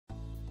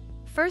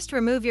First,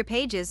 remove your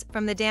pages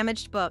from the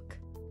damaged book.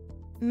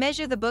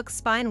 Measure the book's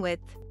spine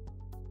width.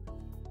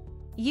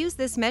 Use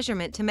this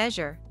measurement to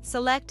measure,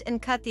 select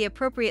and cut the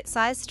appropriate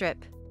size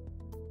strip.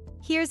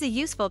 Here's a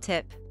useful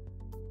tip.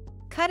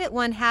 Cut it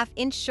 1/2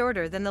 inch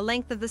shorter than the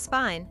length of the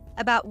spine,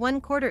 about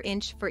 1/4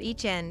 inch for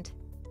each end.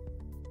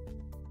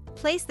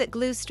 Place that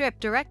glue strip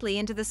directly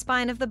into the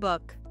spine of the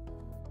book.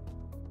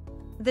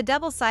 The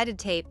double-sided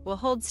tape will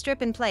hold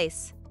strip in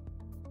place.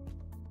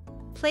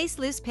 Place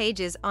loose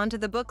pages onto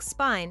the book's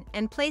spine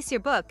and place your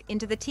book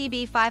into the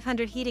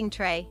TB500 heating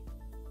tray.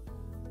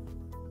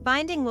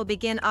 Binding will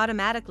begin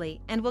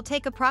automatically and will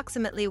take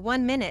approximately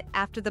 1 minute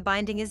after the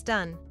binding is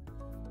done.